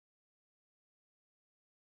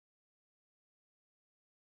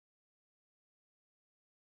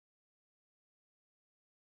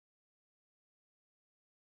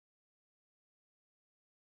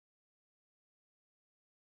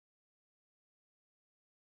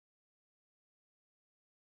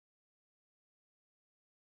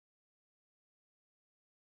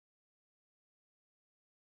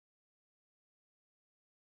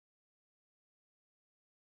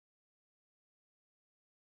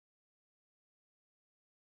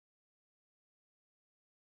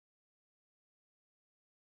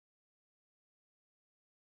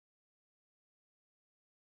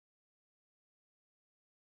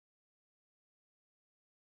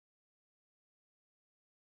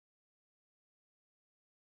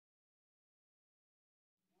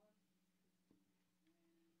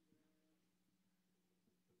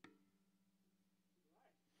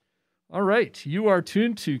All right, you are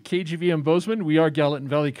tuned to KGVM Bozeman. We are Gallatin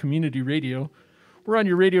Valley Community Radio. We're on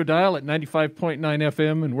your radio dial at 95.9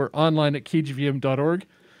 FM, and we're online at kgvm.org.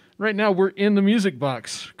 Right now, we're in the Music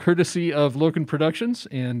Box, courtesy of Lokken Productions,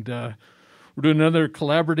 and we're doing another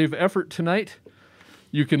collaborative effort tonight.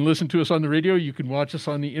 You can listen to us on the radio. You can watch us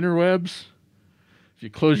on the interwebs. If you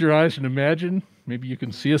close your eyes and imagine, maybe you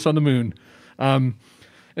can see us on the moon. And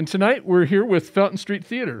tonight, we're here with Fountain Street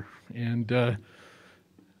Theater, and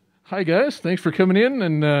hi, guys. Thanks for coming in,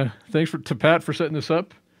 and thanks to Pat for setting this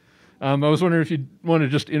up. I was wondering if you'd want to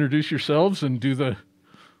just introduce yourselves and do the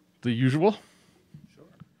usual.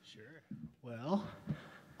 Sure. Well,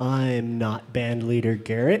 I'm not band leader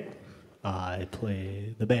Garrett. I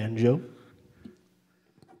play the banjo.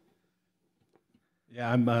 Yeah,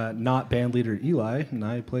 I'm not band leader Eli, and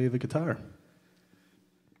I play the guitar.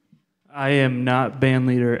 I am not band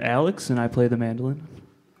leader Alex, and I play the mandolin.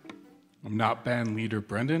 I'm not band leader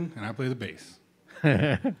Brendan, and I play the bass.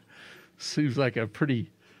 Seems like a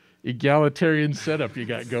pretty egalitarian setup you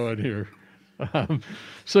got going here.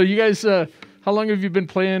 So you guys, how long have you been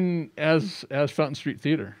playing as Fountain Street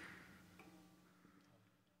Theater?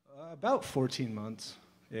 About 14 months.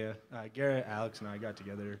 Yeah, Garrett, Alex, and I got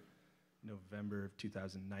together November of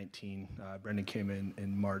 2019. Brendan came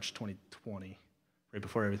in March 2020, right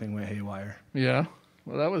before everything went haywire. Yeah,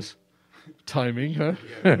 well, that was timing, huh?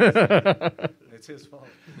 It's his fault.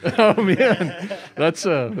 Oh man, that's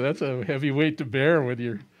a heavy weight to bear when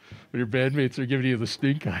your bandmates are giving you the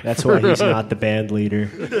stink eye. That's why he's not the band leader.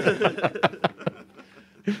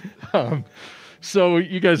 So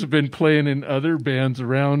you guys have been playing in other bands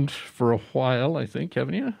around for a while, I think,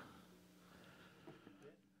 haven't you?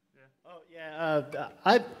 Oh yeah,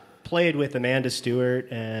 I played with Amanda Stewart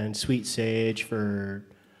and Sweet Sage for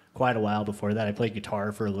quite a while before that. I played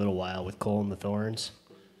guitar for a little while with Cole and the Thorns.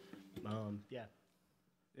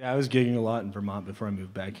 Yeah, I was gigging a lot in Vermont before I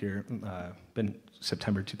moved back here. Been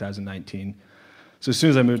September 2019. So as soon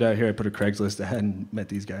as I moved out here, I put a Craigslist ahead and met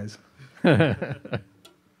these guys.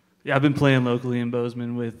 Yeah, I've been playing locally in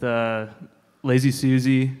Bozeman with Lazy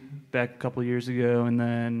Susie back a couple years ago, and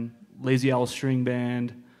then Lazy Owl String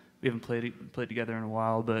Band. We haven't played together in a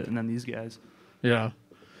while, and then these guys. Yeah.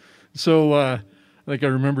 So I think I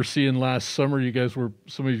remember seeing last summer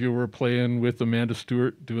some of you were playing with Amanda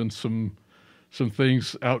Stewart, doing some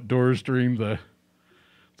things outdoors during the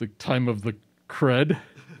time of the crud,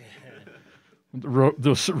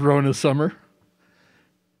 the Rona summer.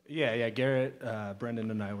 Yeah. Garrett,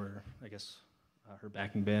 Brendan, and I were, I guess, her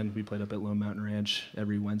backing band. We played up at Lone Mountain Ranch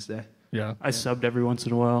every Wednesday. Yeah. I subbed every once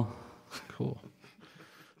in a while. Cool.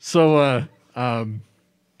 So I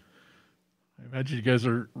imagine you guys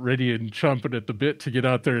are ready and chomping at the bit to get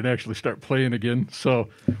out there and actually start playing again. So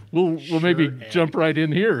we'll maybe jump right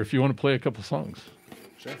in here if you want to play a couple songs.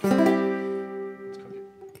 Sure.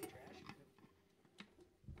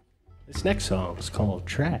 This next song is called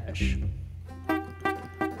Trash.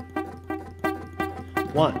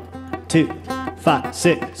 1, 2, 5,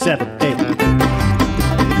 6, 7, 8.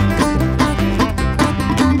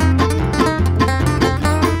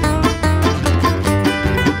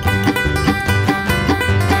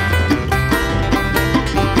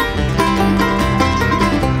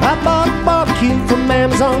 From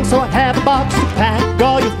Amazon, so I have a box to pack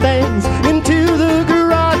all your things into the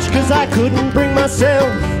garage, cause I couldn't bring myself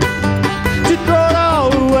to throw it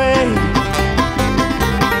all away.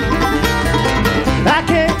 I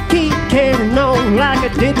can't keep carrying on like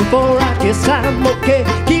I did before. I guess I'm okay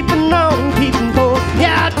keeping on, keeping poor.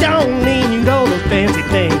 Yeah, I don't need all those fancy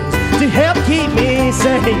things to help keep me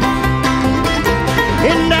safe.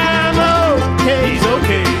 And I'm okay, he's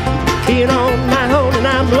okay, being on my own, and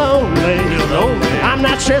I'm lonely. I'm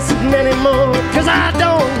not stressing anymore, cause I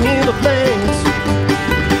don't hear the things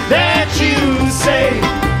that you say.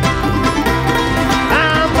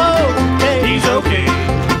 I'm okay, he's okay,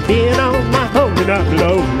 being on my own, and I'm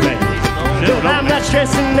lonely. No, I'm not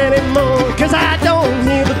stressing anymore, cause I don't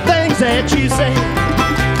hear the things that you say.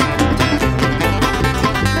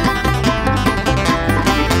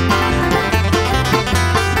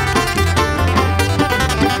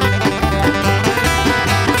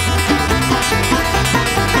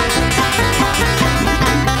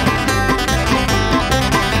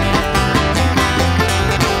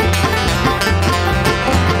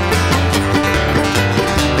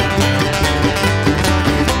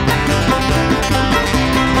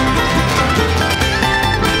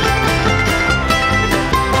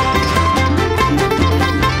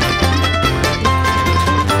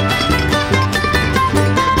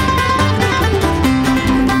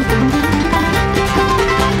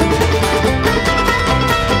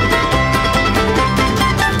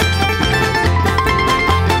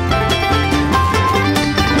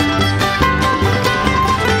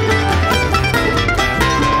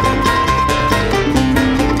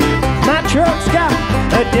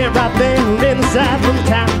 side from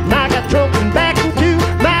town. I got drunk and back into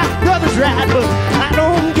my brother's ride, but I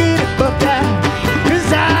don't get it bucked out,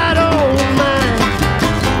 'cause I don't mind.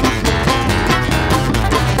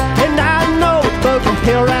 And I know it bugs the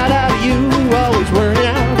hell right out of you, always worrying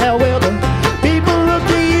out how well the people look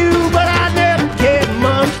to you, but I never cared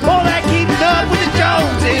much for that keeping up with the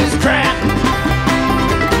Joneses crap.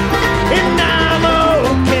 And I'm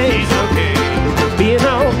okay, being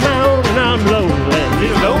on my own, and I'm lonely,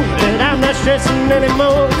 and I'm not stressing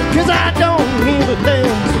anymore, 'cause I don't hear the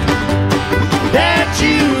things that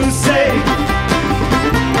you say.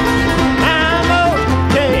 I'm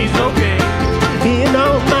okay, being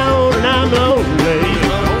on my own, and I'm lonely,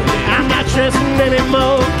 I'm not stressing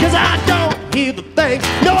anymore, 'cause I don't hear the things,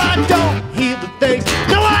 no I don't hear the things,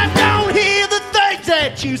 no I don't hear the things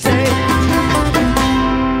that you say.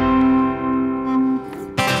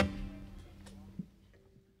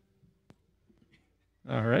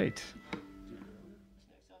 All right.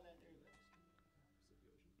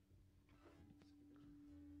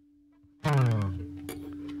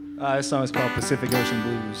 This song is called Pacific Ocean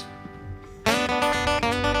Blues.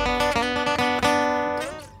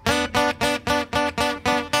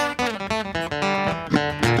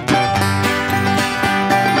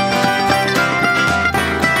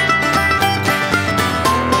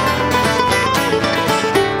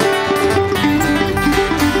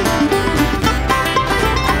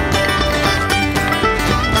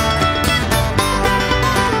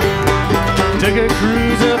 Took a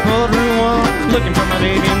cruise up Old Route 1, looking for my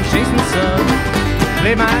baby and chasing the sun.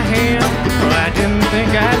 Played my hand, well I didn't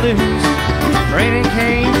think I'd lose. Rain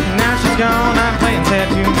came, now she's gone. I'm playing sad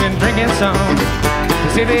tunes and drinking some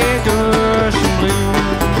Pacific Ocean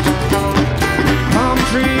blues. Palm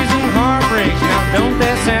trees and heartbreaks, now don't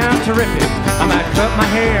that sound terrific? I might cut my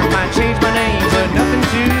hair, might change my name, but nothing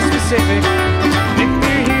too specific. If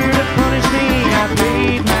you're here to punish me, I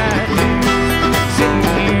paid my dues. Sitting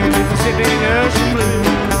here with Pacific Ocean blues.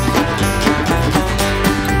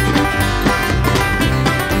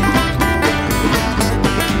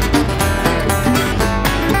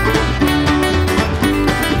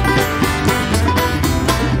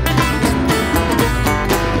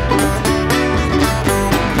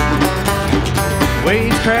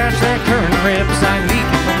 Waves crash, that current rips. I need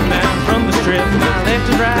to come down from the strip. My left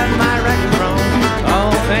is right, my right is wrong.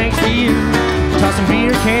 All thanks to you. Tossing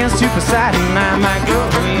beer cans to Poseidon. I might go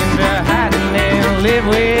into hiding and live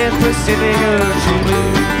with Pacific Ocean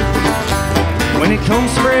blues. When it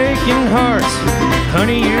comes to breaking hearts,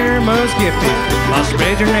 honey, you're most gifted. I'll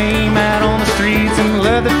spread your name out on the streets and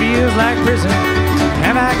love that feels like prison.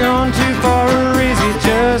 Have I gone too far, or is it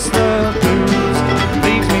just the blues?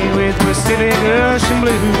 Leaves me with Pacific Ocean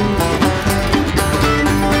blues.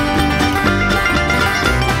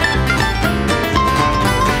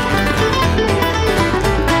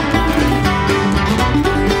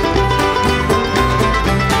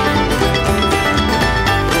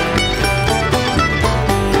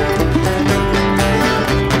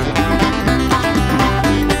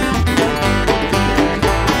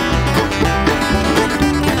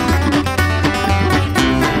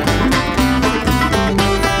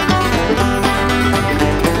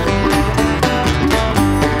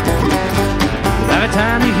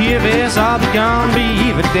 I'll be gone, be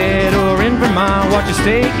either dead or in Vermont. Watch your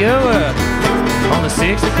state go up on the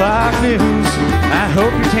 6 o'clock news. I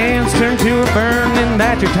hope your tans turn to a burn and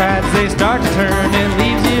that your tides they start to turn and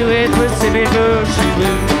leaves you at Pacific Ocean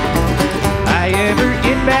blues. I ever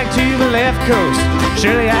get back to the left coast,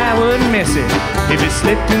 surely I wouldn't miss it. If it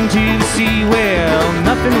slipped into the sea, well,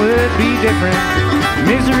 nothing would be different.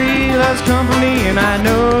 Misery loves company, and I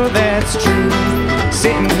know that's true.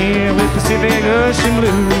 Sitting here with Pacific Ocean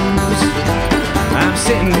blues. I'm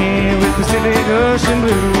sitting here with Pacific Ocean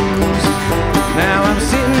blues. Now I'm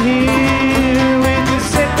sitting here with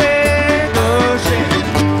Pacific Ocean.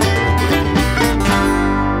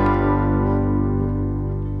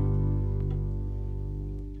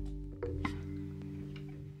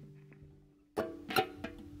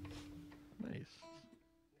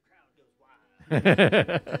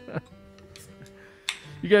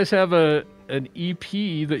 You guys have an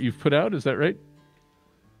EP that you've put out, is that right?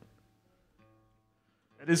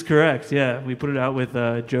 That is correct, yeah. We put it out with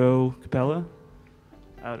Joe Capella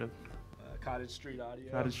out of Cottage Street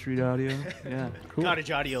Audio. Cottage Street Audio. Yeah, cool.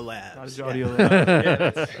 Cottage Audio Labs. Cottage Audio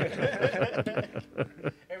Lab.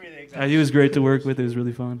 He was great to work with. It was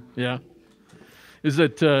really fun. Yeah. Is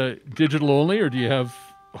it digital only, or do you have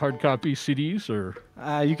hard copy CDs? Or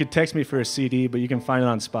You could text me for a CD, but you can find it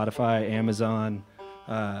on Spotify, Amazon,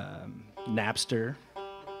 Napster,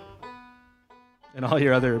 and all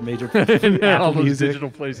your other major all Apple those Music.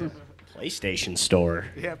 digital places? PlayStation Store.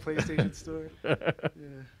 Yeah, PlayStation Store. Yeah.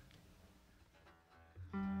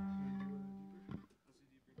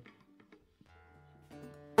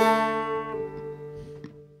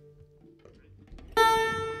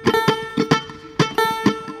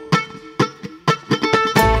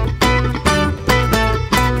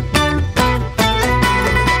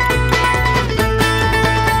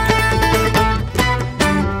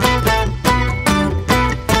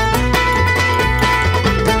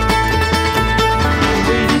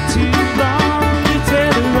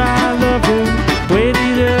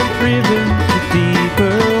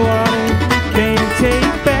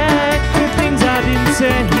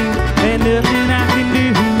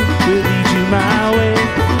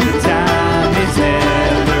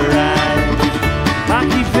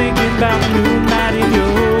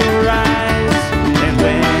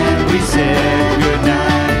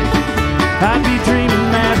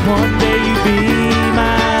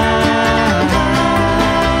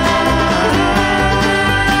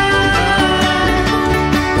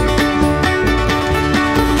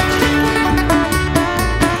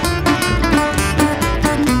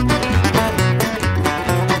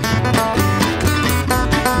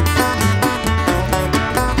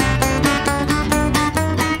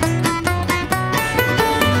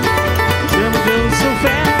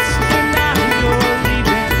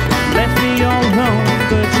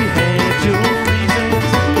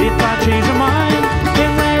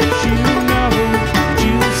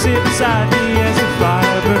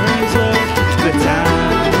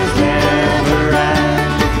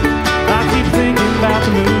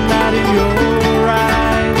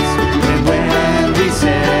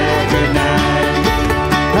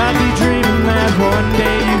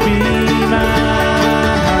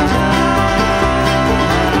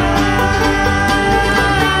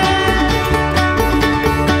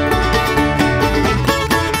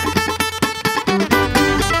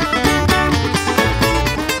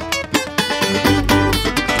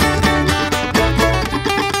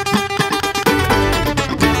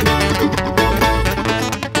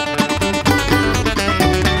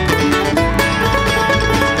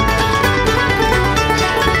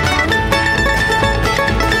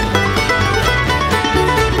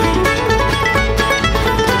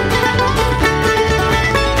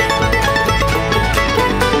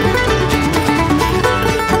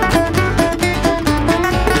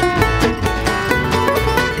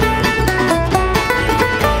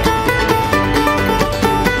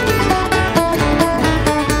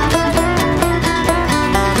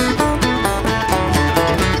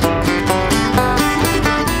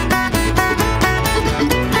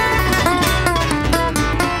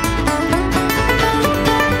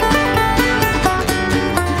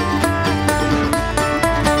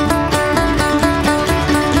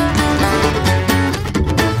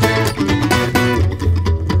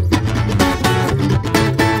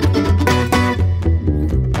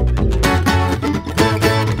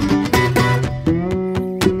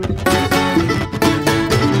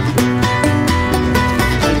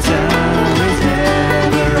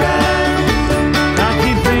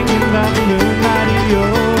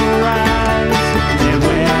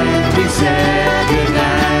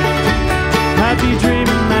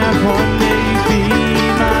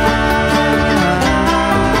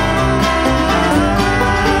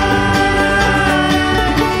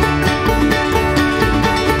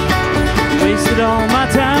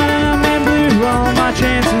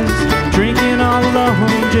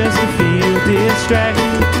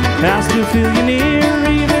 I still feel you near,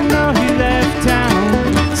 even though you left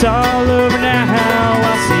town. It's all over now,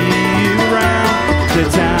 I'll see you around. The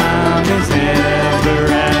time is never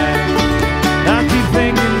right. I keep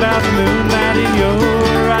thinking about the moonlight in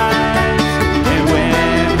your eyes. And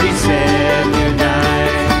when we said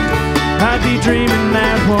goodnight, I'd be dreaming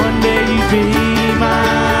that one day you'd be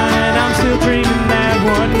mine. I'm still dreaming that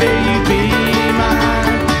one day you'd be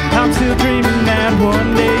mine. I'm still dreaming that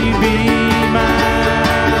one day you'd be mine.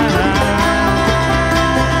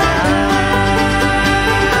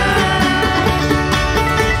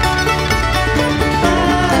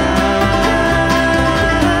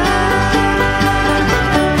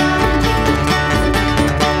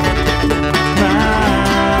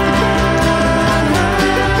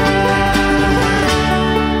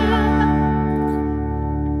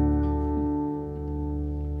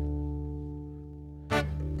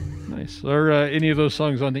 Nice. Are any of those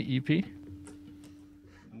songs on the EP?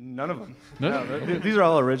 None of them. No? No, these are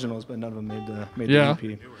all originals, but none of them made Yeah.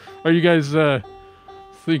 the EP. Are you guys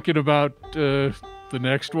thinking about the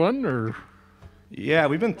next one, or Yeah,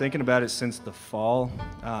 we've been thinking about it since the fall.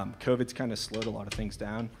 COVID's kind of slowed a lot of things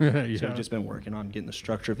down. Yeah. So we've just been working on getting the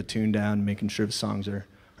structure of a tune down, making sure the songs are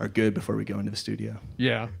good before we go into the studio.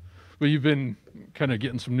 Yeah. Well, you've been kind of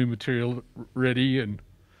getting some new material ready, and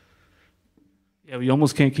Yeah, we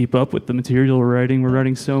almost can't keep up with the material we're writing. We're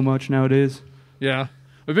writing so much nowadays. yeah.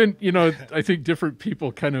 I've been, I think different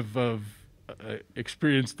people kind of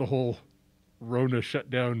experienced the whole Rona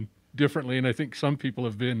shutdown differently, and I think some people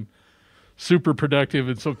have been super productive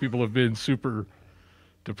and some people have been super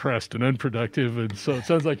depressed and unproductive, and so it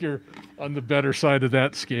sounds like you're on the better side of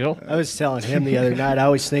that scale. I was telling him the other night, I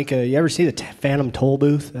always think, you ever see the Phantom Toll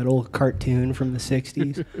Booth, that old cartoon from the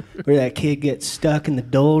 60s, where that kid gets stuck in the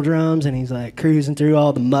doldrums and he's like cruising through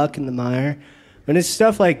all the muck and the mire? When it's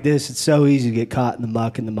stuff like this, it's so easy to get caught in the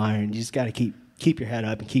muck and the mire, and you just got to keep your head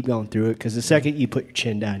up and keep going through it, because the second you put your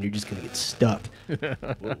chin down, you're just going to get stuck.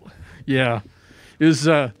 Yeah.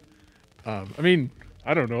 I mean,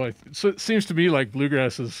 I don't know. So it seems to me like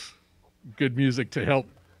bluegrass is good music to help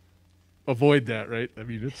avoid that, right? I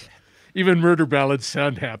mean, even murder ballads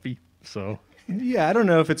sound happy, so. Yeah, I don't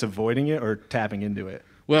know if it's avoiding it or tapping into it.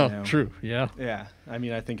 Well, true, yeah. Yeah, I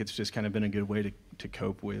mean, I think it's just kind of been a good way to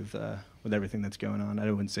cope with everything that's going on.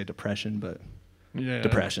 I wouldn't say depression, but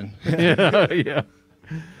depression. Yeah.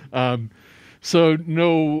 So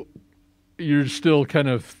no, you're still kind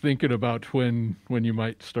of thinking about when you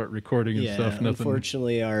might start recording and stuff. Nothing.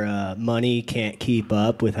 Unfortunately, our money can't keep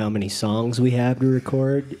up with how many songs we have to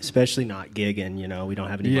record, especially not gigging. We don't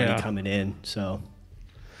have any money coming in. So,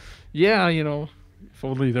 yeah, if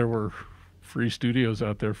only there were free studios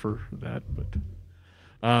out there for that. But,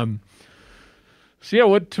 so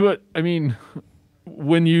yeah, I mean,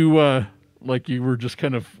 when you like you were just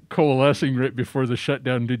kind of coalescing right before the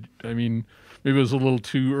shutdown, maybe it was a little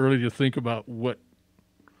too early to think about where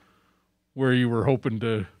you were hoping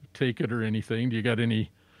to take it or anything. Do you got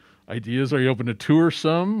any ideas? Are you open to tour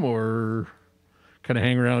some or kind of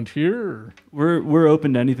hang around here? Or? We're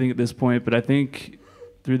open to anything at this point, but I think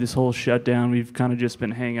through this whole shutdown, we've kind of just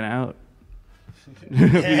been hanging out.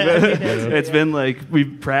 It's been like we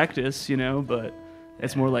practice, but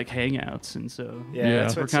it's more like hangouts, and so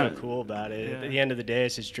that's what's so cool about it. At the end of the day,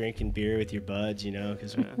 it's just drinking beer with your buds,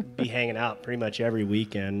 because we be hanging out pretty much every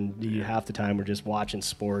weekend. Half the time we're just watching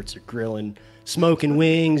sports or grilling, smoking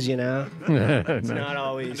wings. It's not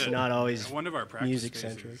always one of our practice music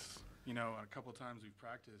spaces, centric. A couple times we've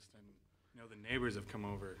practiced, and the neighbors have come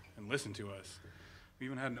over and listened to us. We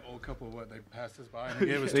even had an old couple. They passed us by and they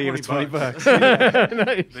gave us $20.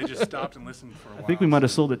 Nice. They just stopped and listened for a while. I think we might have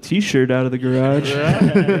sold a T-shirt out of the garage.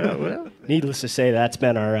 Well, needless to say, that's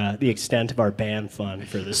been the extent of our band fund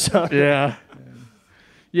for this summer.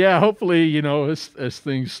 Yeah. Hopefully, as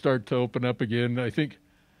things start to open up again, I think,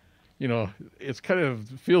 it's kind of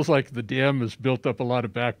feels like the dam has built up a lot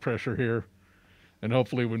of back pressure here, and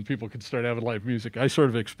hopefully, when people can start having live music, I sort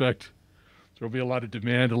of expect there'll be a lot of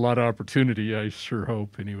demand, a lot of opportunity, I sure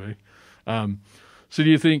hope, anyway. So do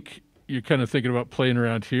you think you're kind of thinking about playing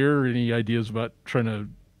around here? Any ideas about trying to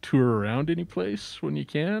tour around any place when you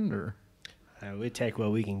can? Or we take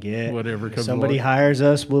what we can get. Whatever comes somebody along. hires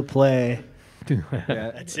us, we'll play. Yeah,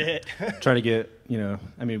 that's it. Try to get,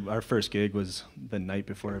 our first gig was the night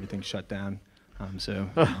before everything shut down. So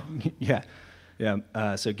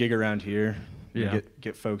gig around here,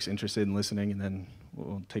 get folks interested in listening, and then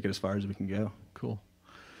we'll take it as far as we can go. Cool.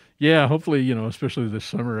 Yeah, hopefully, especially this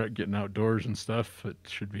summer, getting outdoors and stuff, it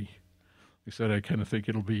should be, like I said, I kind of think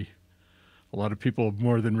it'll be a lot of people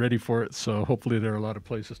more than ready for it, so hopefully there are a lot of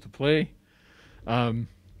places to play. You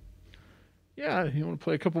want to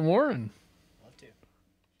play a couple more? And love to.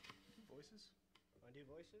 Voices? Want to do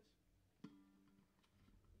voices?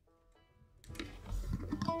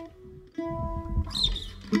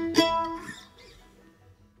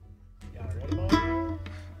 Y'all ready, boys?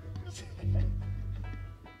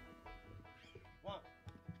 1,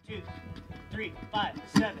 2, 3, 5,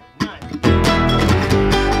 7, 9.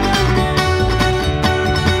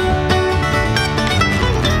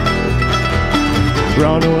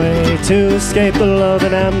 Run away to escape the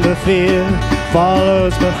loving and the fear.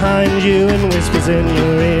 Follows behind you and whispers in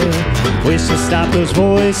your ear. Wish to stop those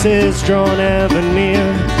voices drawn ever near.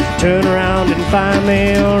 Turn around and find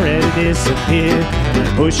they already disappear.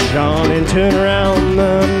 Push on and turn around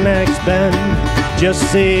the next bend. Just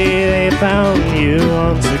see they found you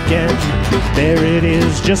once again. There it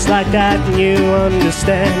is, just like that, and you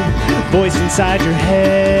understand. Voice inside your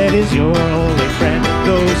head is your only friend.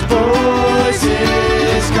 Those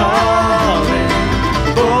voices calling,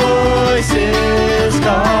 voices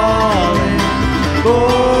calling,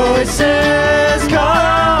 voices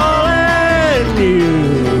calling you.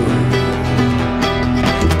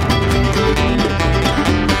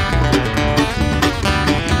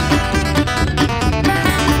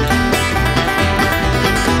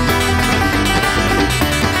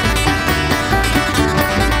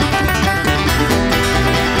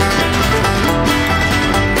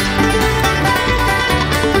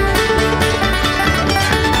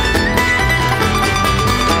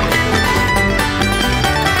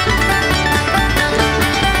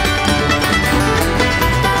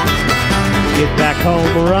 Get back home,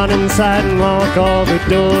 run inside and lock all the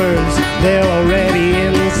doors. They're already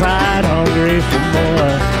inside, hungry for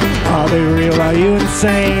more. Are they real? Are you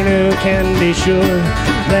insane? Who can be sure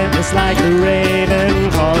that it's like a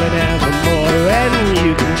raven calling evermore? And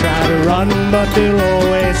you can try to run, but they'll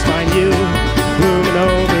always find you looming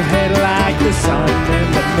overhead like the sun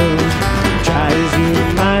and the moon. Try as you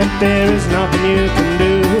might, there is nothing you can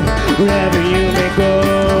do. Wherever you may go,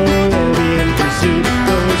 they'll be in pursuit.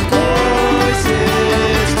 Those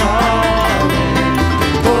voices calling,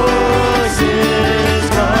 voices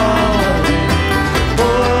calling,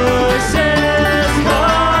 voices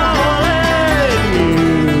calling you.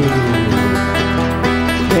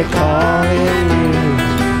 They're calling you.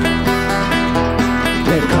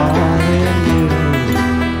 They're calling you.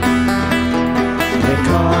 They're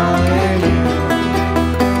calling you.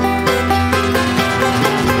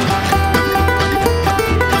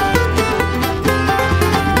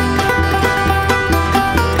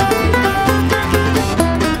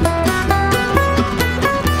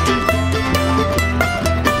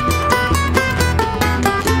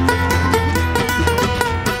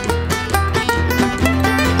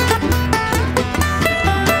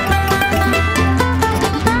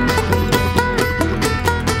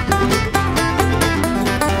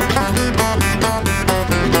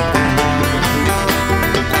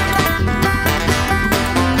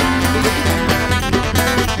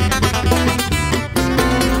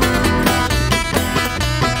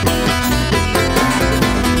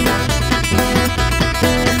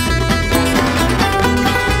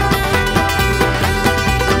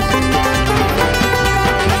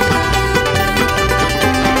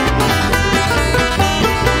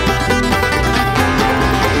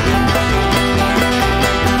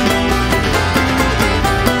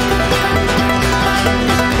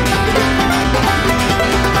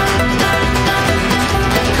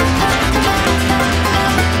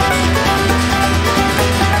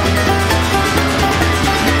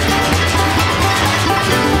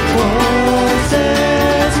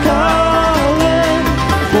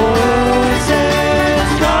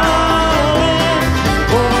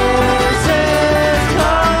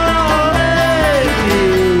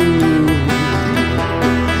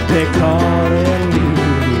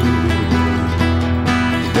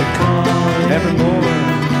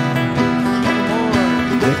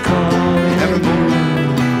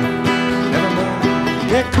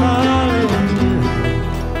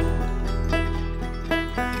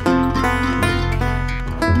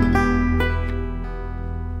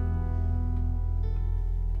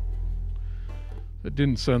 It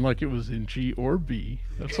didn't sound like it was in G or B.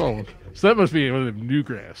 That's all. So that must be one of the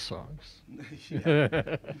Newgrass songs.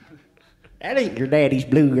 That ain't your daddy's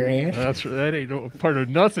bluegrass. That ain't no part of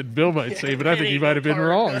nothing, Bill might say, but I think he might have been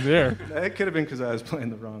wrong there. That could have been because I was playing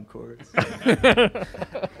the wrong chords.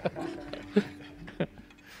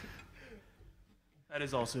 That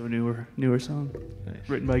is also a newer song,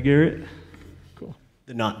 written by Garrett. Cool.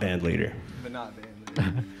 The not band leader. The not band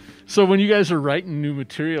leader. So when you guys are writing new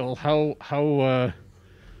material, how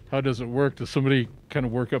does it work? Does somebody kind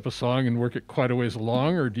of work up a song and work it quite a ways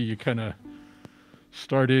along, or do you kind of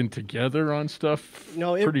start in together on stuff?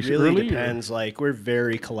 No, it pretty really early, depends. Like, we're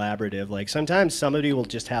very collaborative. Like, sometimes somebody will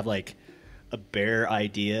just have like a bare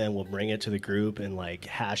idea and we'll bring it to the group and like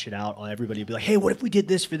hash it out. Everybody will be like, hey, what if we did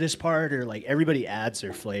this for this part? Or like everybody adds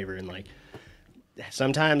their flavor. And like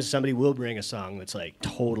sometimes somebody will bring a song that's like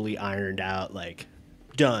totally ironed out, like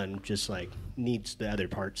done, just like needs the other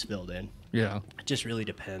parts filled in. Yeah. It just really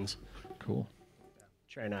depends. Cool.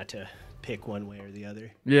 Try not to pick one way or the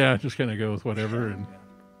other. Yeah, just kind of go with whatever. And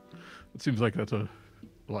it seems like that's a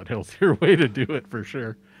lot healthier way to do it for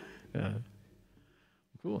sure. Yeah.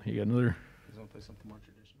 Cool. You got another? You want to play something more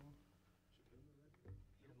traditional?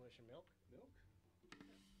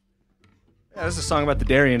 Yeah, this is a song about the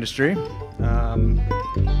dairy industry.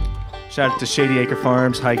 Shout out to Shady Acre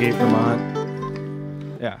Farms, Highgate, Vermont.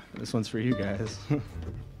 Yeah, this one's for you guys. 3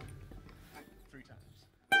 times.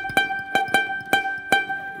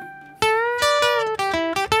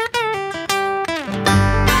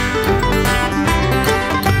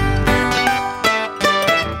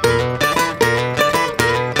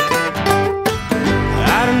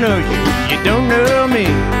 I don't know you, you don't know me.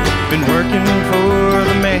 Been working for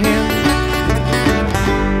the man.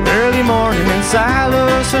 Early morning and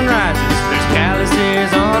silo sunrises, there's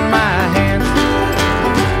calluses on my hands.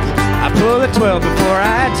 I pull at 12 before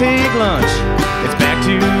I take lunch. It's back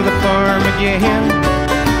to the farm again.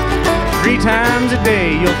 3 times a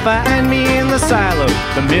day you'll find me in the silo.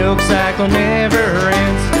 The milk cycle never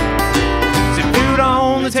ends. Sit food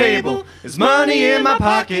on the table, There's money in my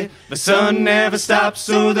pocket. The sun never stops,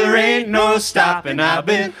 so there ain't no stopping. I've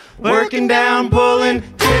been working down, pulling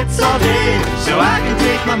tits all day, so I can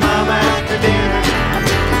take my mama out to dinner.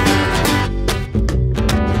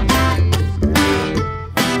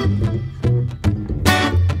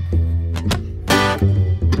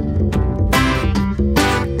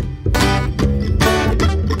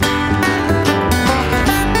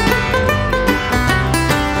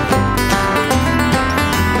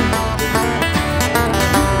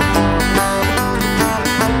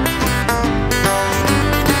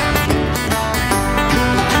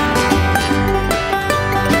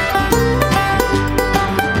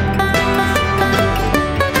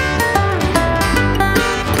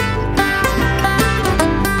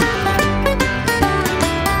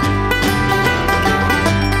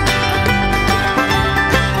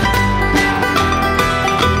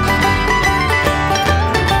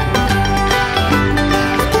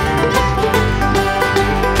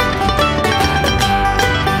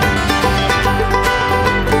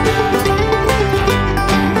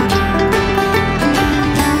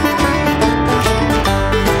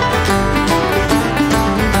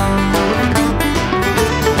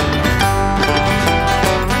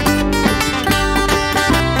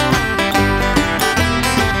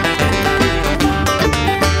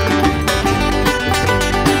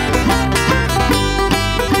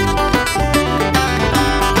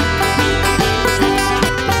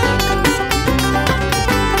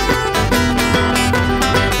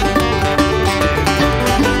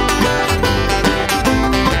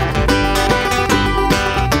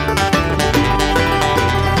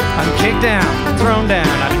 Down, thrown down,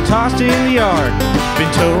 I've been tossed in the yard,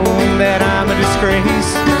 been told that I'm a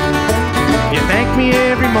disgrace. You thank me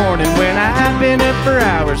every morning when I've been up for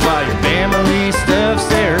hours while your family stuffs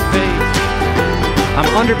their face. I'm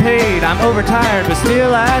underpaid, I'm overtired, but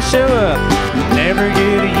still I show up, never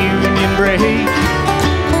get a union break.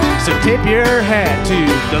 So tip your hat to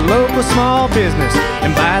the local small business,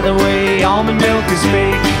 and by the way, almond milk is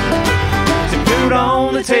fake. Some food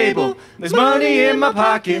on the table, there's money in my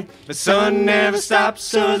pocket. The sun never stops,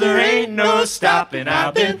 so there ain't no stopping.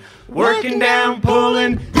 I've been working down,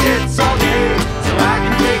 pulling tits all day, so I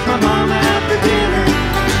can take my mama out for dinner.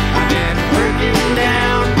 I've been working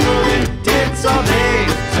down, pulling tits all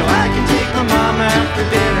day, so I can take my mama out for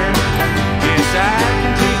dinner. Yes, I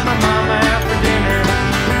can take my mama out for dinner,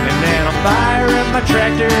 and then I'll fire up my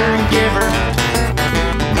tractor and give her.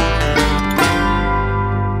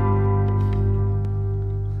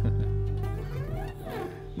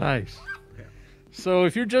 Nice. So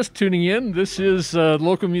if you're just tuning in, this is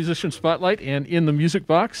Local Musician Spotlight and In the Music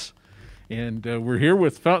Box. And we're here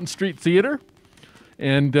with Fountain Street Theater.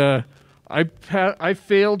 And I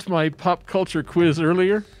failed my pop culture quiz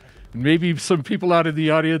earlier. Maybe some people out of the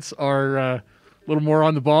audience are a little more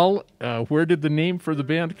on the ball. Where did the name for the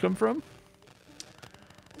band come from?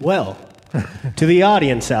 Well, to the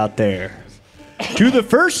audience out there, to the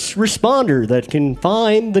first responder that can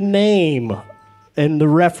find the name and the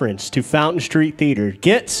reference to Fountain Street Theater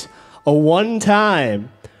gets a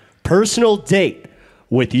one-time personal date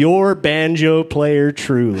with your banjo player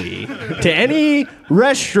truly to any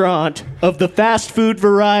restaurant of the fast food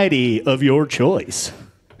variety of your choice.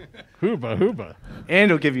 Hooba, hooba.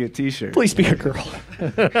 And he'll give you a t-shirt. Please be a girl.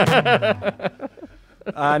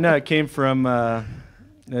 No, it came from,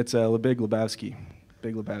 it's a Big Lebowski.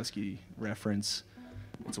 Big Lebowski reference.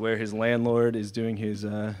 It's where his landlord is doing his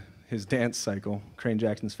dance cycle, Crane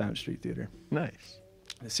Jackson's Fountain Street Theater. Nice.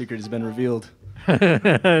 The secret has been revealed.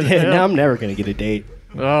 Yeah, now I'm never going to get a date.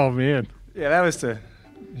 Oh, man. Yeah, that was to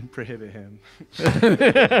prohibit him. Shut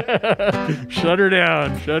her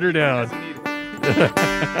down. Shut her down.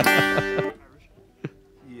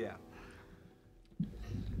 Yeah.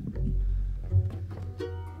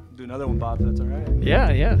 Do another one, Bob, if that's all right.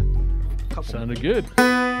 Yeah. Sounded good.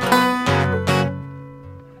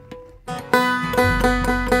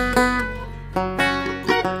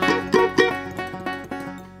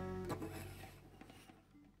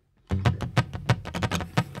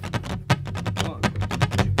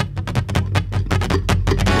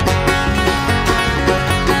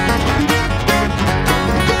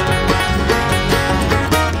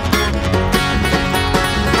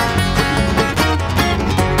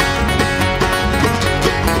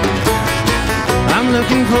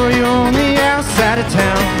 Looking for you on the outside of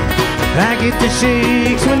town. I get the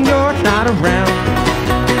shakes when you're not around.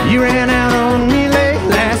 You ran out on me late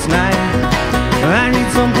last night. I need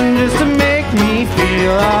something just to make me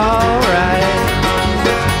feel alright.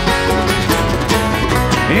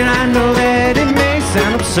 And I know that it may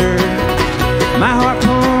sound absurd. My heart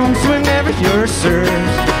pumps whenever yours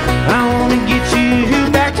serves. I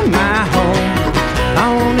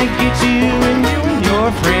to get you and your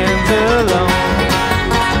friends alone.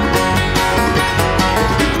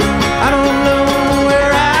 I don't know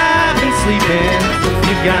where I've been sleeping.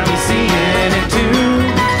 You got me seeing it too.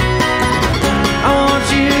 I want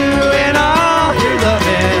you and all your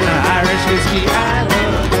loving. Irish whiskey, I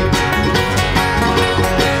love you.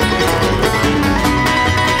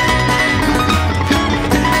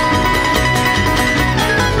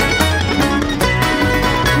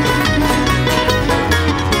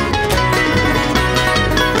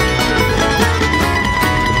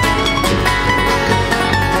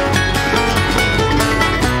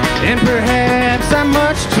 And perhaps I'm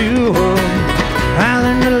much too old. I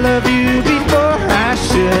learned to love you before I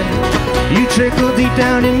should. You trickle deep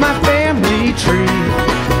down in my family tree.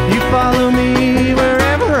 You follow me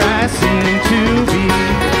wherever I seem to be.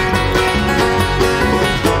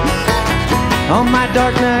 On my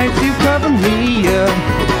dark nights you cover me up.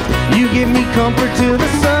 You give me comfort till the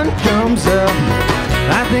sun comes up.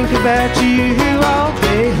 I think about you all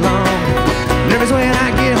day long. Nervous when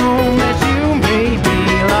I get home that you may be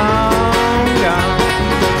long gone,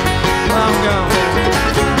 long gone.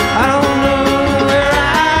 I don't know where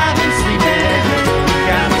I've been sleeping. You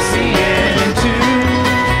got me seeing it too.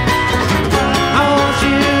 I want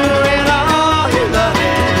you and all your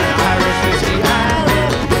loving. Irish whiskey, I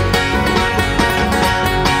love you.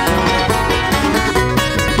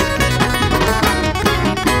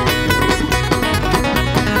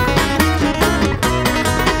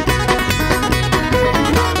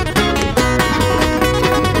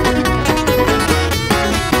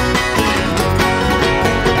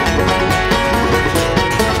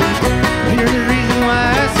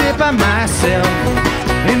 Myself,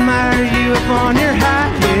 admire you upon your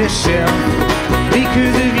highest shelf.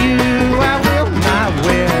 Because of you I will not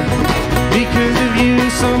wed. Because of you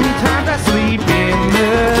sometimes I sleep in the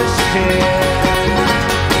shed.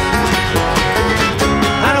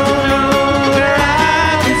 I don't know where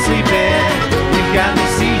I've been sleeping. You got me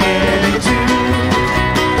seeing it too.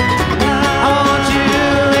 I want you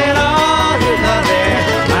and all your loving.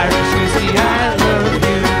 Irish whiskey, I love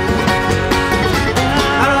you.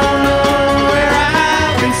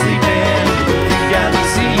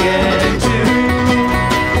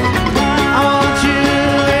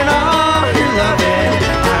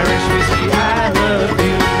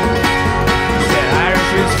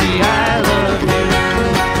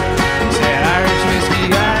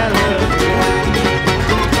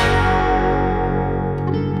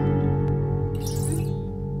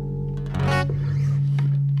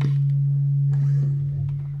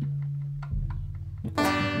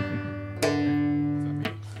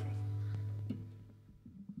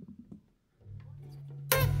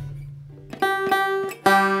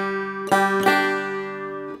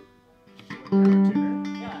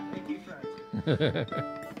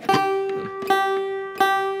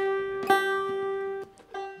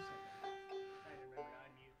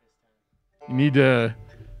 You need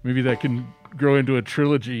maybe that can grow into a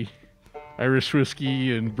trilogy. Irish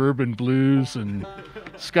whiskey and bourbon blues and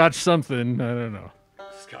Scotch something. I don't know.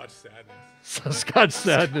 Scotch sadness. Scotch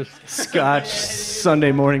sadness. Scotch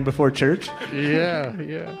Sunday morning before church. Yeah,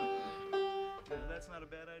 yeah. That's not a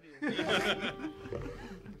bad idea.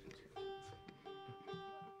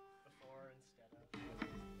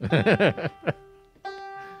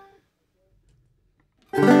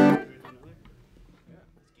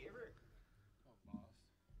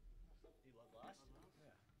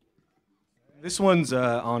 This one's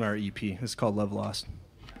on our EP. It's called Love Lost.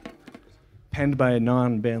 Penned by a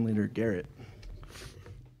non-band leader, Garrett.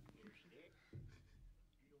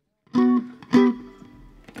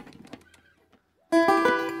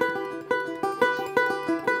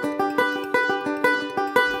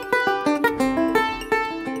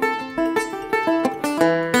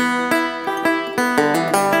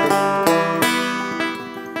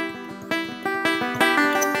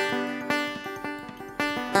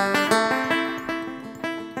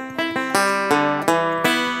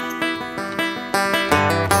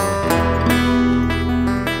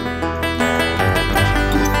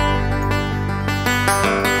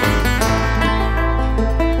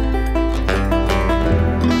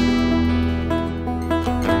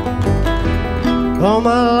 All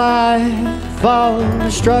my life, all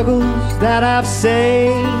the struggles that I've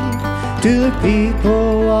seen, to the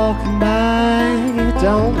people walking by, it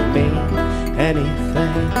don't mean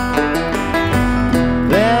anything.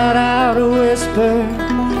 Let out a whisper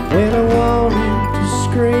when I wanted to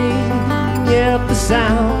scream, yet the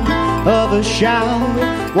sound of a shout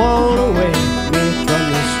won't awake me from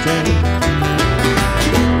the stream.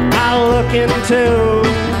 I look into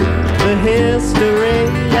the history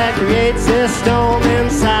that creates this storm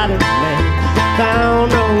inside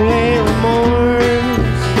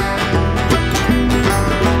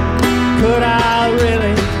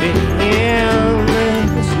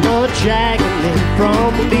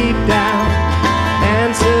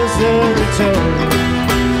told.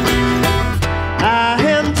 I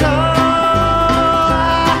am tall,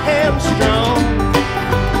 I am strong.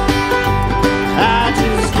 I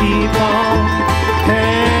just keep on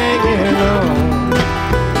hanging on.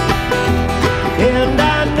 And I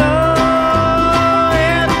know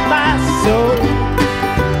in my soul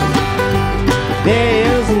there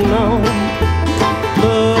is no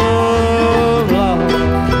love lost.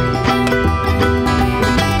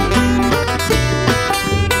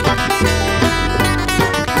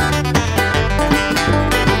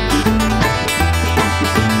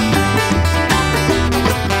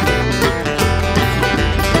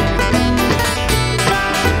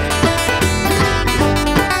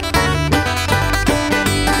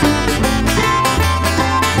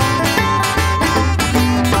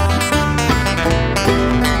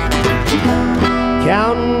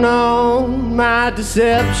 Counting on my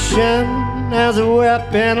deception as a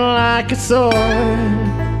weapon like a sword.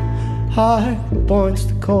 Heart points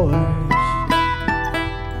the course.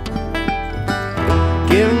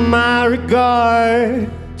 Give my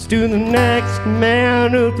regards to the next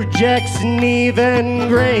man who projects an even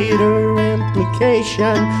greater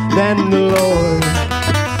implication than the Lord.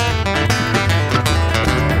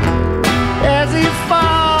 As he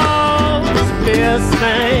falls, this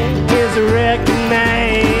thing is a reckoning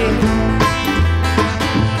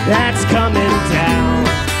that's coming down.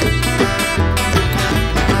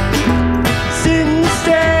 Sitting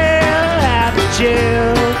still at the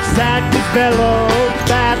chips that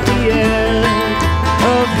develop at the end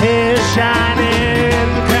of his shining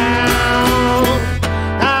crown.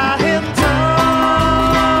 I am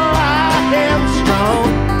tall, I am strong.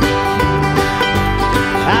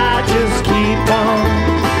 I just keep on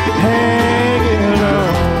hanging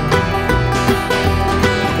on.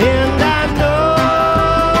 And I know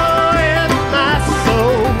in my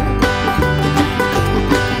soul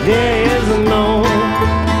there is no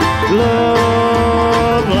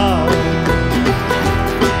love lost.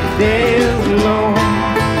 There is no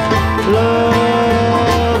love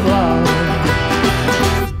lost.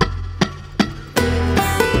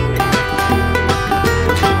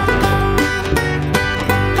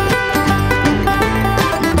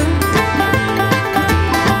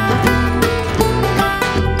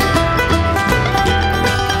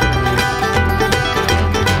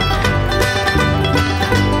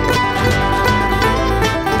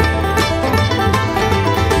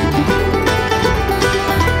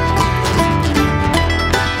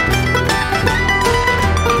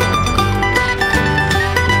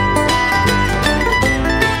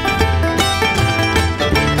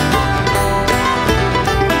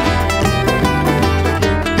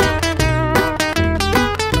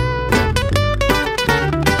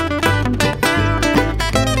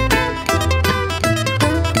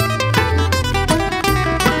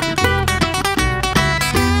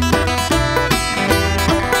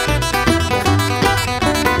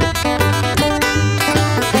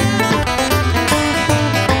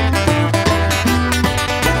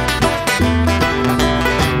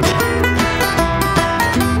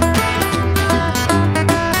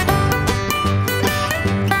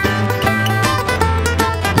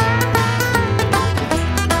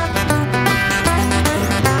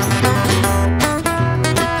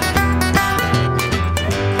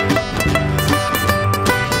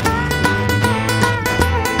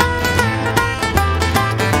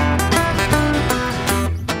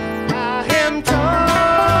 I am tall,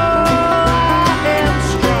 I am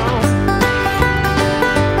strong.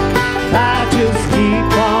 I just keep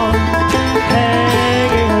on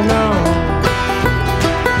hanging on.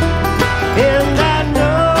 And I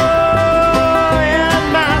know in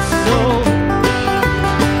my soul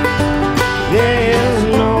there is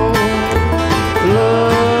no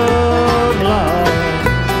love lost.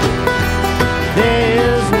 There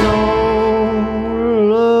is no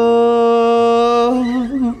love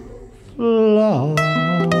lost.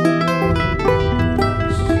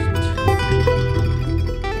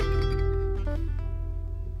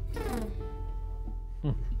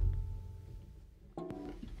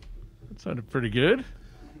 That sounded pretty good.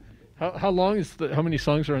 How long is how many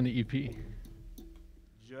songs are on the EP?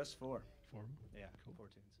 Just 4. Yeah, 4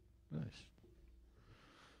 tunes. Nice.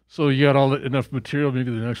 So you got enough material.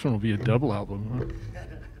 Maybe the next one will be a double album. Huh?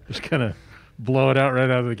 Just kind of blow it out right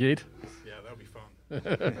out of the gate. Yeah, that would be fun.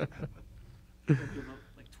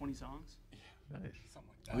 Like 20 songs? Nice.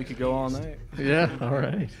 Something like that. We could go all night. Yeah. All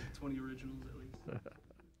right. 20 originals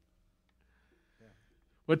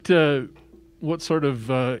at least. What sort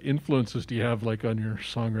of influences do you have, like, on your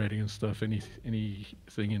songwriting and stuff?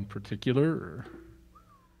 Anything in particular? Or?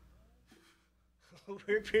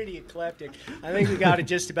 We're pretty eclectic. I think we got it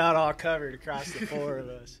just about all covered across the four of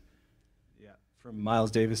us. Yeah, from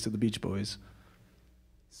Miles Davis to the Beach Boys.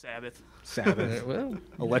 Sabbath. Well,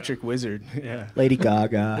 Electric Wizard. Yeah. Lady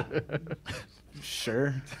Gaga.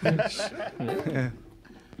 Sure. yeah.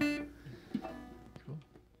 Cool.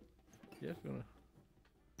 Yeah, if you wanna.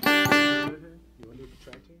 You want to do the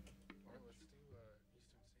track team?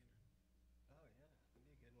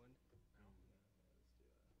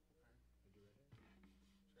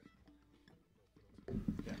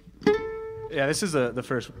 Yeah, this is the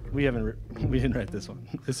first. We didn't write this one.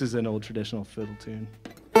 This is an old traditional fiddle tune.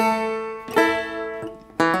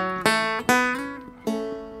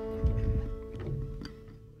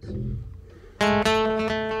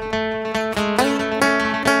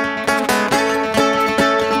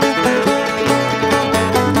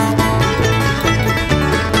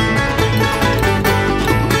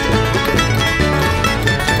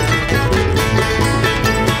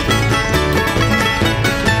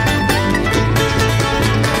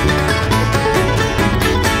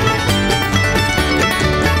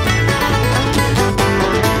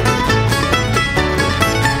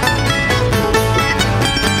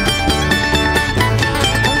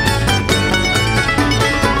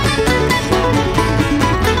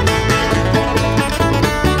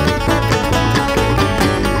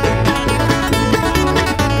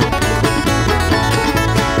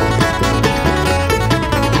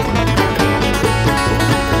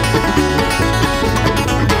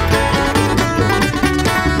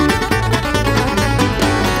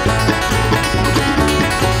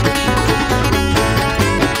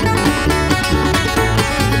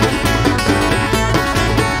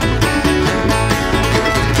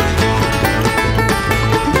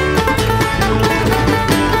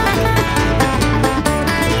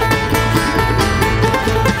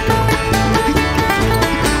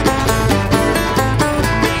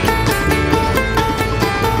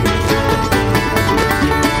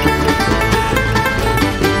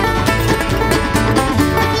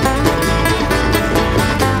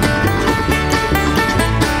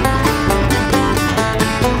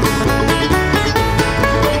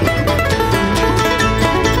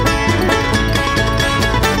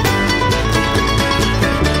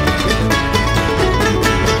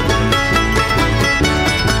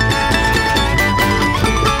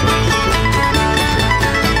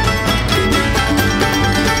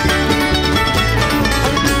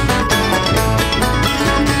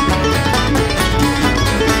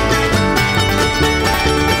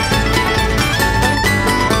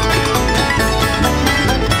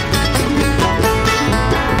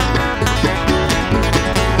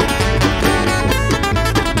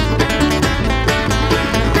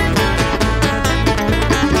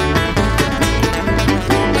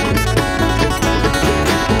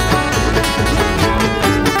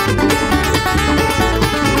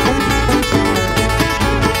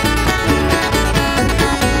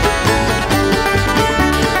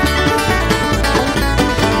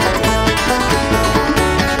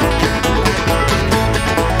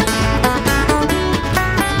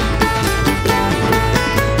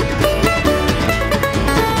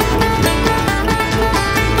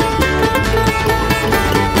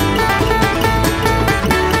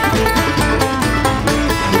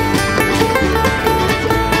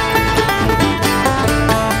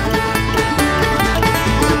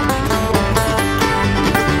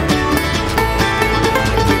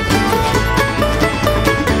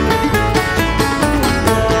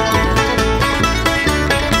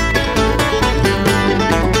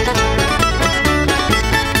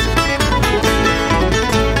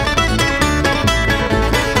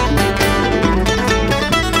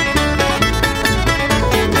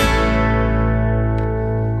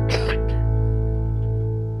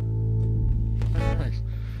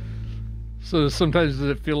 So sometimes does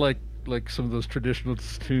it feel like some of those traditional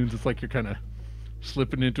tunes? It's like you're kind of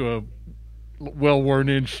slipping into a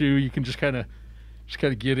well-worn-in shoe. You can just kind of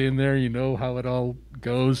get in there. You know how it all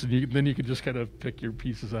goes, and then you can just kind of pick your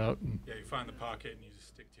pieces out. And Yeah, you find the pocket and you just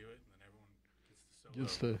stick to it, and then everyone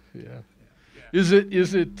gets the solo. yeah. Is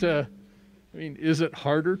it? I mean, is it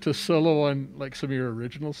harder to solo on like some of your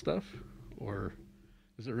original stuff, or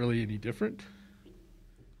is it really any different?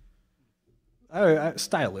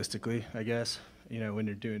 Stylistically, I guess. You know, when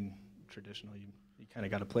you're doing traditional, you kind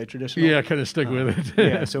of got to play traditional. Yeah, kind of stick with it.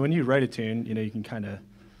 Yeah, so when you write a tune, you know, you can kind of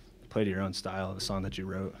play to your own style of a song that you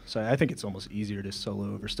wrote. So I think it's almost easier to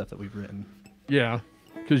solo over stuff that we've written. Yeah,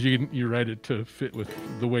 because you write it to fit with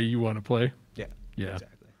the way you want to play. Yeah. Yeah.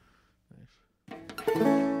 Exactly.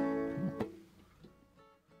 Nice.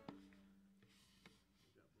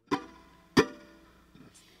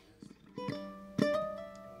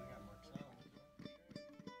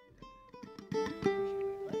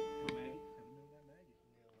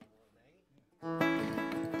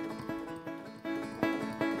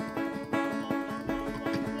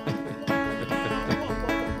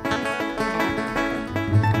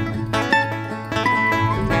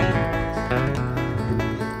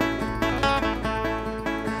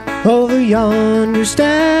 over yonder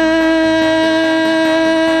stand.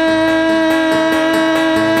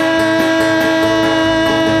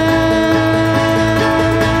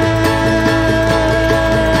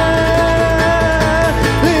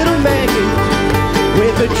 Little Maggie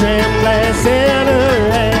with a tram glass in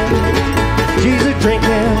her hand, she's a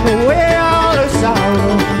drinking away all her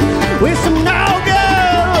sorrow with some no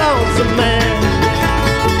good lonesome man.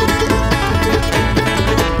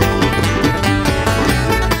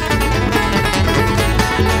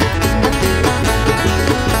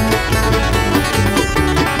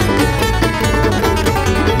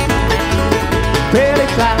 Pretty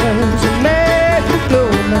flowers are made for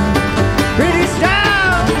blooming, pretty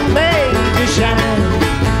stars are made to shine,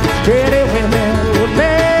 pretty women were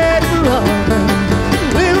made for loving,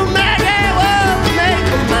 little Maggie was made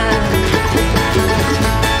for mine.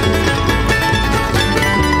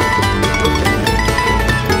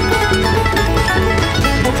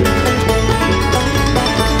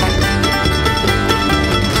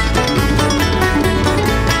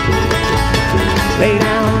 Lay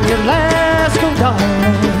down your last coat, darling.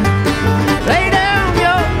 Lay down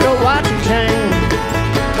your watch and chain.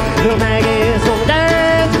 Little Maggie's gonna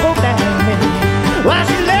dance, go down while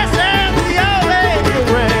she listens to your radio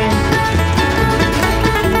ring.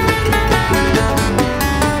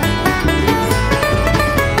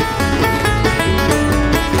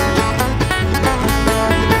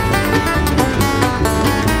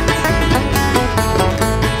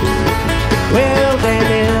 Well,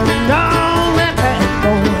 then on that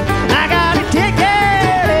platform, I got a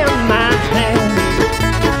ticket in my hand.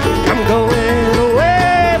 I'm going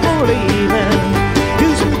away for leaving to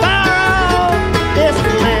some far off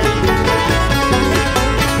distant land.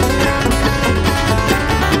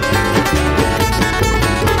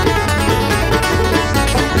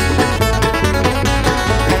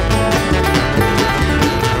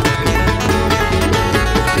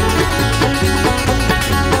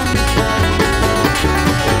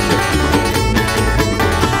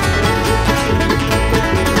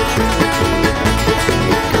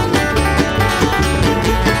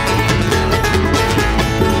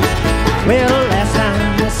 Well, last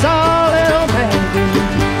time I saw little Maggie,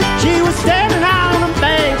 she was standing on the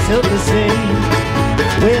banks of the sea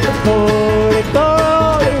with a 40-40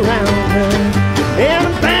 around her and a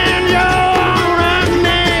banjo on her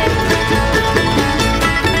neck.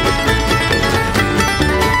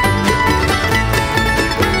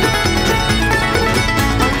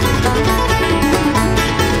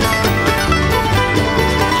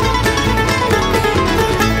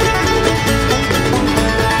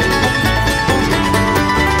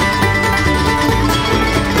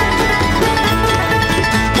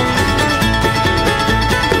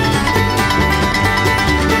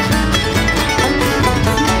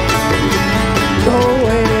 Go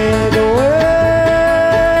away, go away.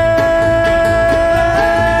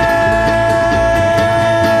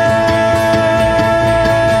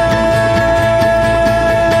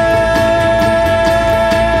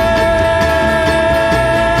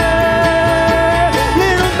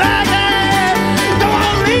 Little Maggie,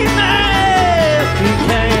 don't leave me if you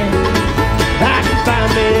can. I can find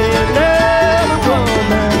me another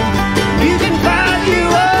woman. You can find you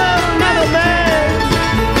another man.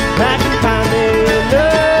 I can find me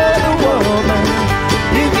another woman.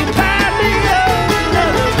 You can find me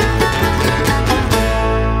another.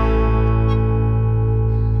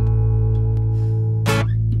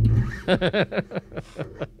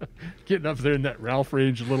 Getting up there in that Ralph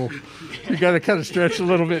range a little. You got to kind of stretch a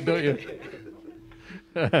little bit, don't you?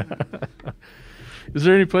 Is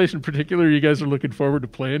there any place in particular you guys are looking forward to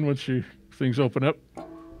playing once things open up?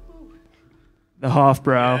 The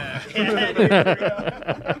Hofbrau.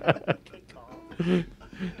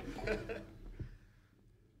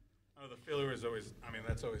 Oh, the filler is always, I mean,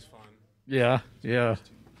 that's always fun. Yeah, yeah.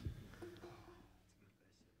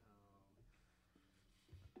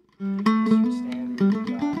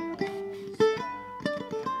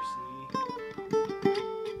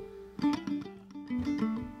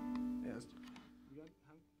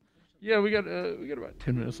 Yeah, we got about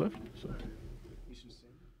 10 minutes left. So.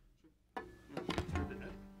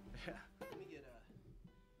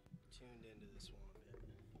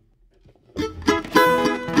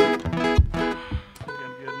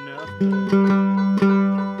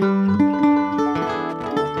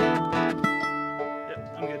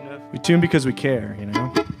 We tune because we care, you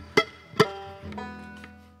know?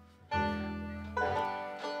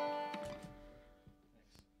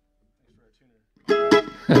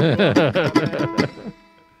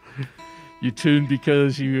 You tune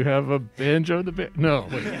because you have a banjo in the band? No,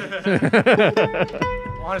 wait.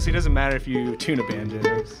 Honestly, it doesn't matter if you tune a banjo.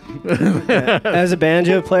 As a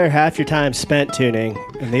banjo player, half your time's spent tuning,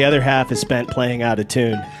 and the other half is spent playing out of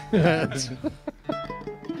tune. Wise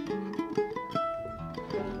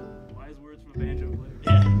words from a banjo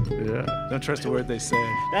player. Yeah. Don't trust a word they say.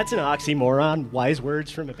 That's an oxymoron. Wise words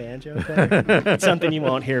from a banjo player. It's something you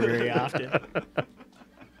won't hear very often.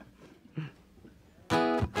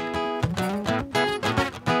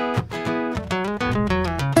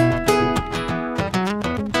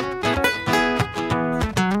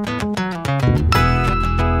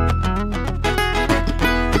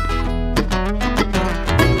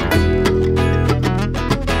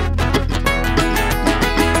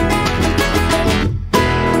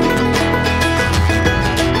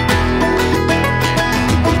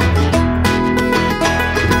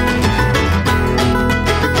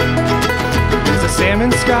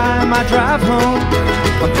 My drive home,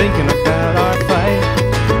 I'm thinking about our fight.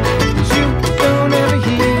 You don't ever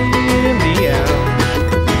hear me out.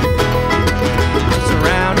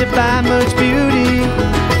 Surrounded by much beauty,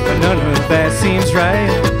 but none of that seems right.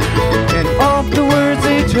 And all the words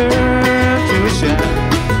they turn to a shout.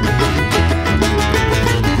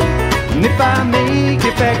 And if I make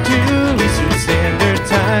it back to Eastern Standard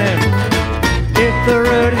Time, if the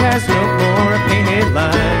road has no more painted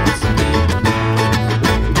lines,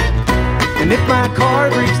 and if my car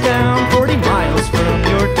breaks down 40 miles from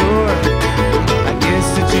your door, I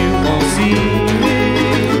guess that you won't see me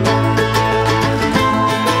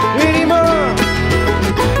anymore.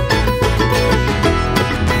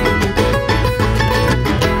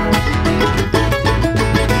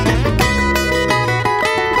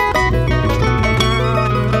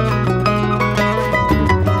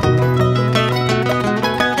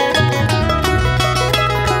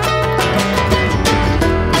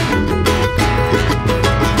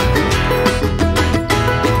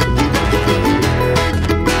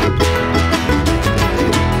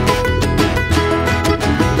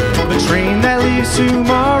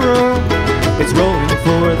 Tomorrow, it's rolling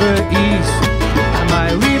for the east. I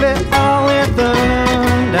might leave it all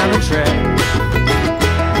anthem down the track.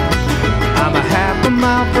 I'm a half a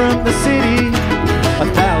mile from the city,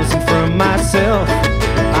 1,000 from myself.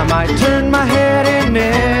 I might turn my head and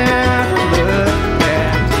never look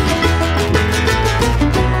back.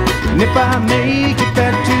 And if I make it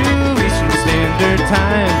back to Eastern Standard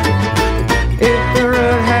Time, if the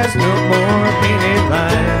road has no more painted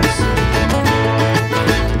lines,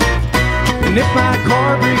 and if my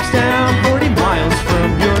car breaks down 40 miles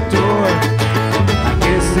from your door, I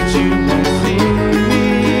guess that you won't see me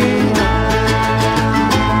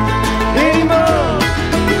anymore.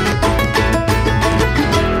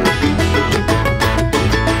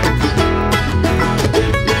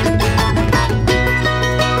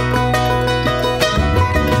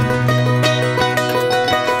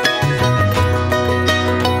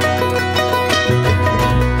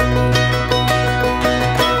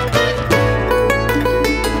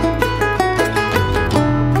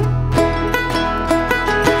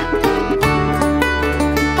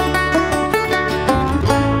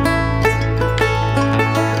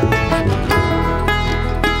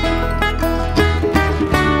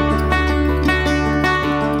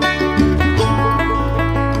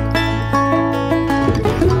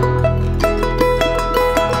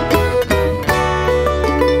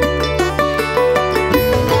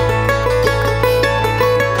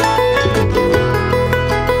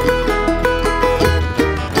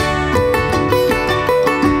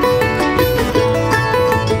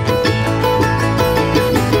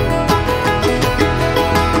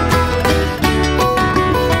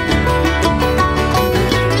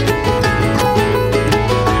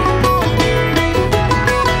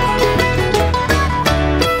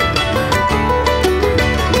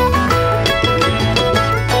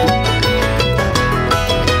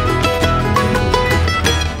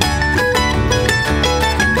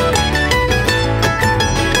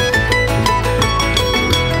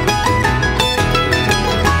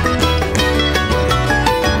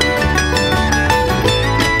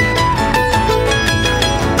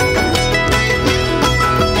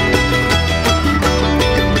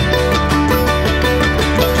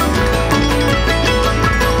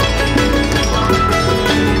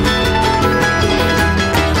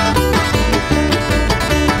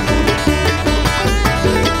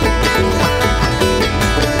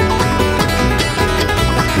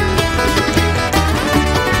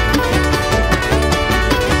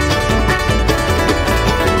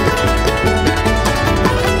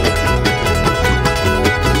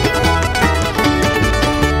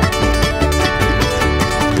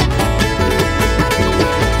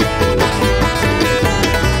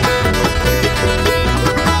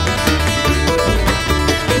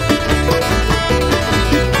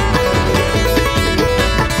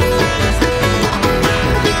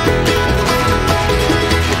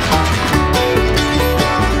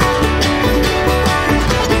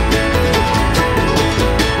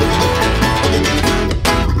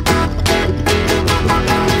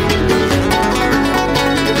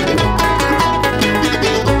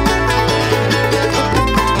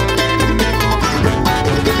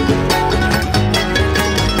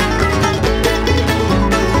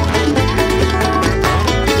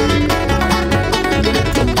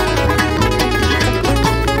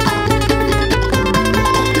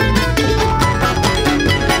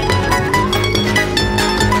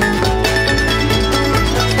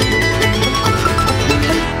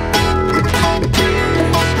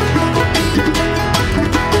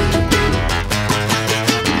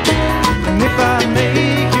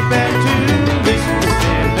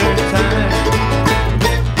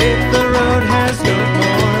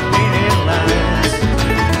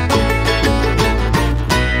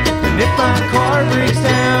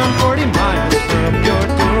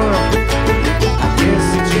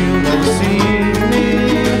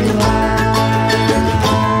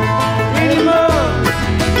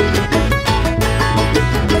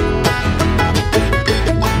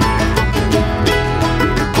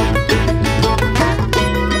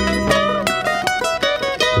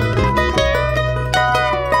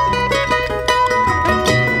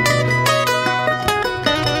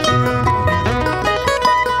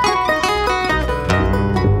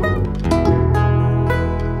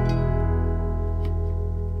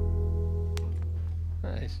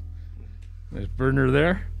 Nice. Nice burner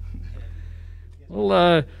there. Well,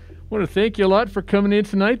 I want to thank you a lot for coming in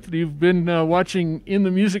tonight. You've been watching In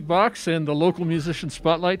the Music Box and the Local Musician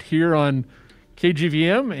Spotlight here on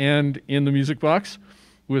KGVM and In the Music Box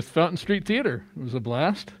with Fountain Street Theater. It was a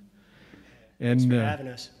blast. Thanks for having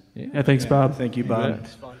us. Yeah, thanks, Bob. Thank you, Bob.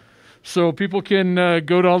 It's fun. So people can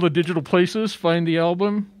go to all the digital places, find the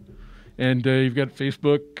album, and you've got a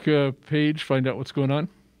Facebook page, find out what's going on.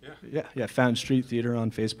 Yeah, Fountain Street Theater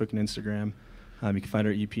on Facebook and Instagram. You can find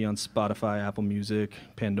our EP on Spotify, Apple Music,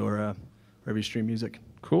 Pandora, wherever you stream music.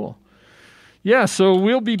 Cool. Yeah, so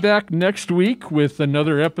we'll be back next week with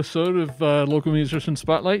another episode of Local Musician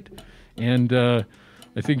Spotlight. And I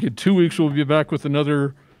think in 2 weeks we'll be back with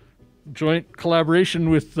another joint collaboration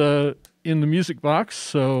with In the Music Box.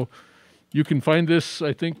 So you can find this,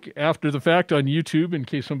 I think, after the fact on YouTube in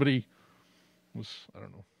case somebody was,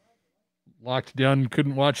 locked down and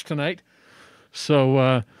couldn't watch tonight.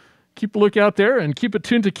 So keep a look out there and keep it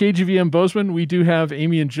tuned to KGVM Bozeman. We do have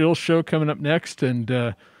Amy and Jill's show coming up next, and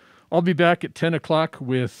I'll be back at 10 o'clock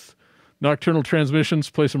with Nocturnal Transmissions,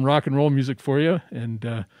 play some rock and roll music for you.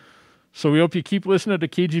 And so we hope you keep listening to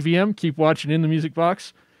KGVM, keep watching In the Music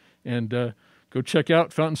Box, and go check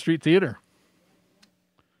out Fountain Street Theater.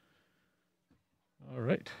 All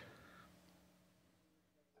right.